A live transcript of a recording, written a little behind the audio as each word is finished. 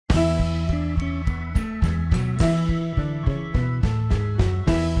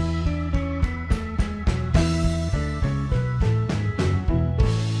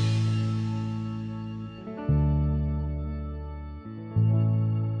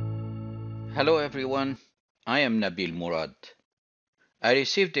Hello everyone, I am Nabil Murad. I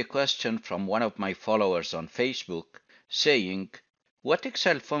received a question from one of my followers on Facebook saying, what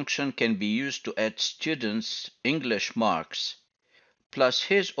Excel function can be used to add students' English marks plus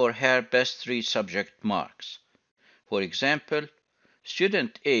his or her best 3 subject marks? For example,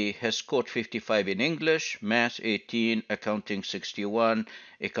 student A has scored 55 in English, Math 18, Accounting 61,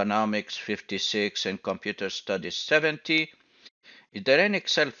 Economics 56, and Computer Studies 70. Is there an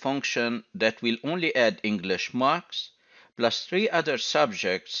Excel function that will only add English marks plus 3 other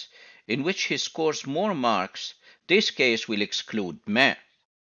subjects in which he scores more marks? This case will exclude math.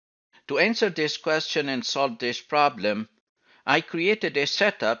 To answer this question and solve this problem, I created a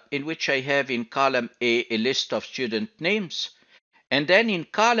setup in which I have in column A a list of student names, and then in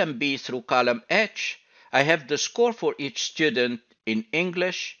column B through column H, I have the score for each student in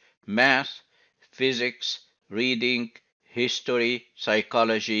English, Math, Physics, Reading, History,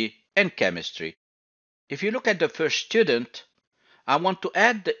 Psychology, and Chemistry. If you look at the first student, I want to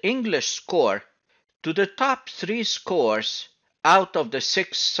add the English score to the top 3 scores out of the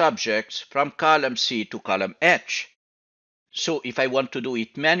 6 subjects from column C to column H. So if I want to do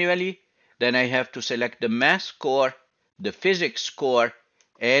it manually, then I have to select the Math score, the Physics score,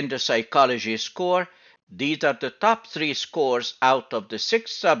 and the Psychology score. These are the top 3 scores out of the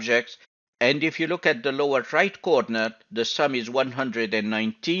 6 subjects. And if you look at the lower right corner, the sum is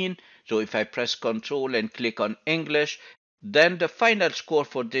 119. So if I press Ctrl and click on English, then the final score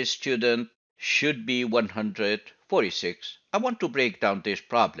for this student should be 146. I want to break down this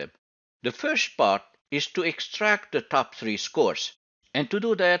problem. The first part is to extract the top 3 scores. And to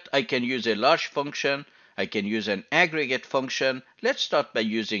do that, I can use a large function. I can use an aggregate function. Let's start by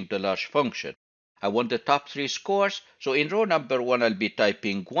using the large function. I want the top 3 scores. So in row number 1, I'll be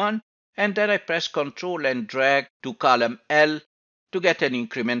typing 1. And then I press Ctrl and drag to column L to get an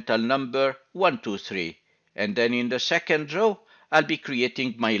incremental number 1, 2, 3. And then in the second row, I'll be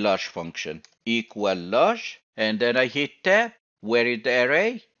creating my large function, equal large. And then I hit tab. Where is the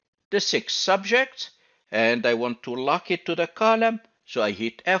array? The 6 subjects. And I want to lock it to the column. So I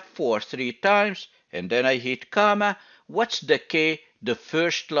hit F4 3 times. And then I hit comma. What's the K? The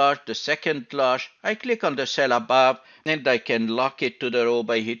first large, the second large. I click on the cell above and I can lock it to the row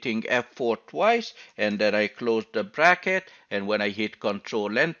by hitting F4 twice, and then I close the bracket, and when I hit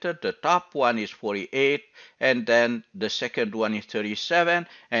Control Enter, the top one is 48, and then the second one is 37,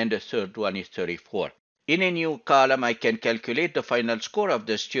 and the third one is 34. In a new column, I can calculate the final score of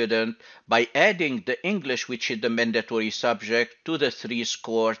the student by adding the English, which is the mandatory subject, to the 3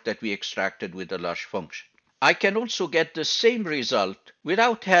 scores that we extracted with the large function. I can also get the same result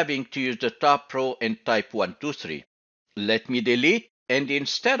without having to use the top row and type 1, 2, 3. Let me delete, and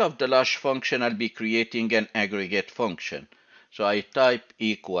instead of the large function, I'll be creating an aggregate function. So I type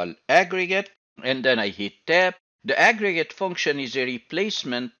equal aggregate, and then I hit tab. The aggregate function is a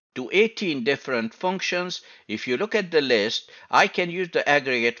replacement to 18 different functions. If you look at the list, I can use the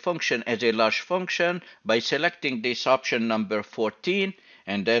aggregate function as a large function by selecting this option number 14,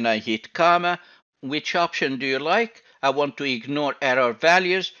 and then I hit comma. Which option do you like? I want to ignore error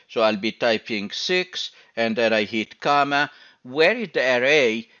values, so I'll be typing 6, and then I hit comma. Where is the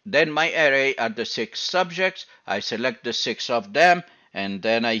array? Then my array are the 6 subjects. I select the 6 of them, and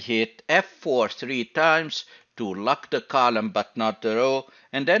then I hit F4 3 times to lock the column but not the row,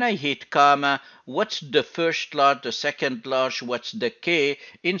 and then I hit comma. What's the first large, the second large, what's the K?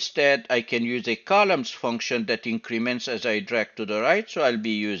 Instead, I can use a columns function that increments as I drag to the right, so I'll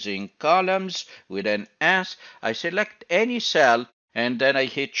be using columns with an S. I select any cell, and then I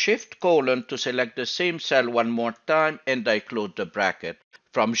hit Shift colon to select the same cell one more time, and I close the bracket.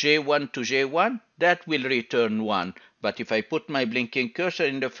 From J1 to J1, that will return 1. But if I put my blinking cursor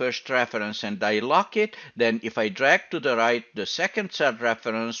in the first reference and I lock it, then if I drag to the right, the second cell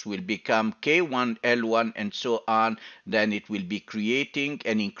reference will become K1, L1, and so on. Then it will be creating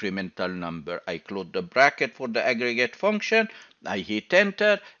an incremental number. I close the bracket for the aggregate function. I hit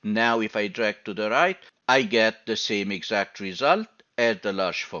enter. Now if I drag to the right, I get the same exact result as the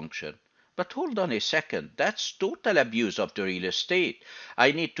large function. But hold on a second, that's total abuse of the real estate.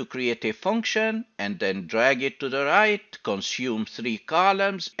 I need to create a function and then drag it to the right, consume 3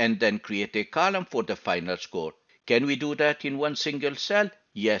 columns, and then create a column for the final score. Can we do that in one single cell?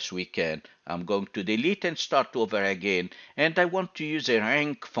 Yes, we can. I'm going to delete and start over again, and I want to use a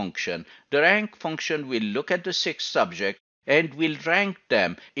rank function. The rank function will look at the 6 subjects and we'll rank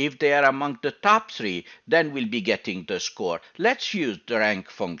them. If they are among the top 3, then we'll be getting the score. Let's use the rank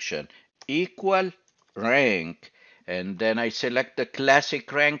function. Equal rank, and then I select the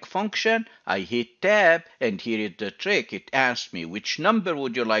classic rank function. I hit tab, and here is the trick. It asks me which number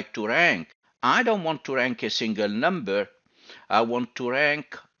would you like to rank. I don't want to rank a single number. I want to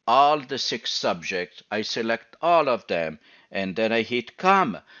rank all the 6 subjects. I select all of them and then I hit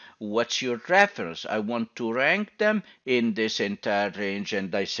comma. What's your reference? I want to rank them in this entire range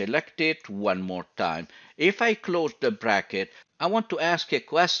and I select it one more time. If I close the bracket, I want to ask a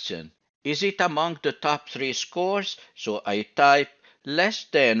question. Is it among the top 3 scores? So I type less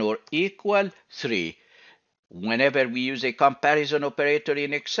than or equal 3. Whenever we use a comparison operator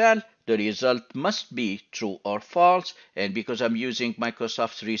in Excel, the result must be true or false. And because I'm using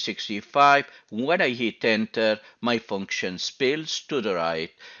Microsoft 365, when I hit enter, my function spills to the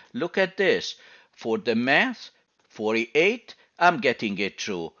right. Look at this. For the math, 48, I'm getting it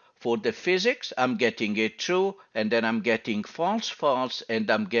true. For the physics, I'm getting it true, and then I'm getting false, false, and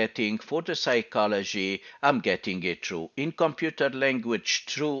I'm getting, for the psychology, I'm getting it true. In computer language,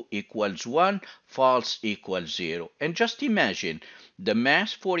 true equals 1, false equals 0. And just imagine, the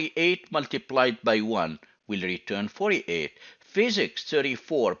math 48 multiplied by 1 will return 48. Physics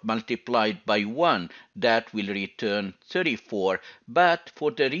 34 multiplied by 1, that will return 34. But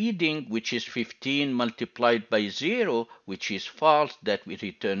for the reading, which is 15 multiplied by 0, which is false, that will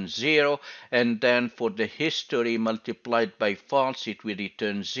return 0. And then for the history multiplied by false, it will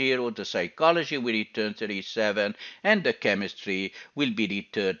return 0. The psychology will return 37. And the chemistry will be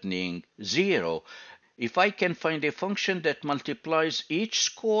returning 0. If I can find a function that multiplies each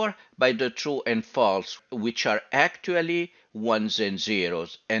score by the true and false, which are actually ones and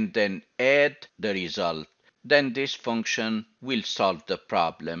zeros, and then add the result, then this function will solve the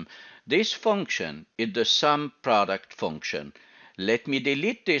problem. This function is the sum product function. Let me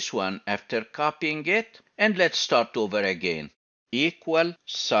delete this one after copying it, and let's start over again. Equal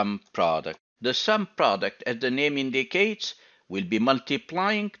sum product. The sum product, as the name indicates, will be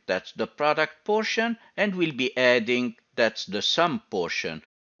multiplying, that's the product portion, and we'll be adding, that's the sum portion.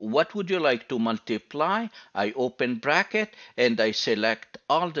 What would you like to multiply? I open bracket and I select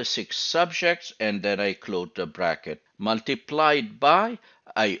all the 6 subjects and then I close the bracket. Multiplied by,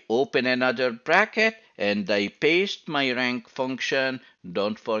 I open another bracket and I paste my rank function.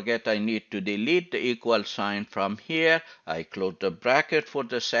 Don't forget I need to delete the equal sign from here. I close the bracket for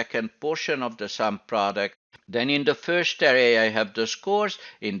the second portion of the sum product. Then in the first array I have the scores,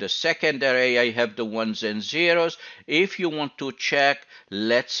 in the second array I have the ones and zeros. If you want to check,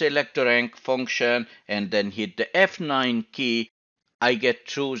 let's select the rank function and then hit the F9 key. I get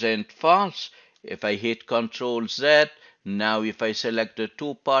trues and false. If I hit Ctrl Z, now if I select the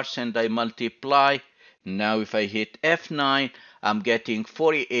 2 parts and I multiply, now if I hit F9, I'm getting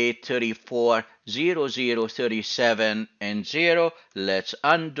 48, 34, 0, 0, 37, and 0. Let's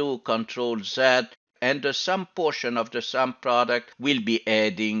undo Ctrl Z. And the sum portion of the sum product will be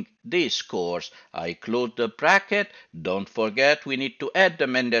adding these scores. I close the bracket. Don't forget we need to add the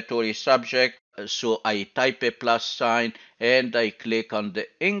mandatory subject. So I type a plus sign and I click on the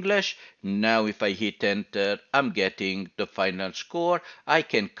English. Now if I hit enter, I'm getting the final score. I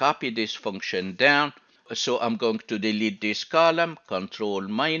can copy this function down. So I'm going to delete this column, Control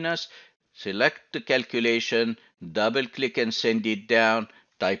minus, select the calculation, double click and send it down.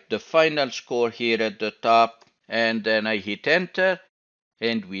 Type the final score here at the top, and then I hit enter,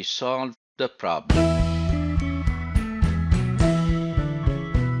 and we solve the problem.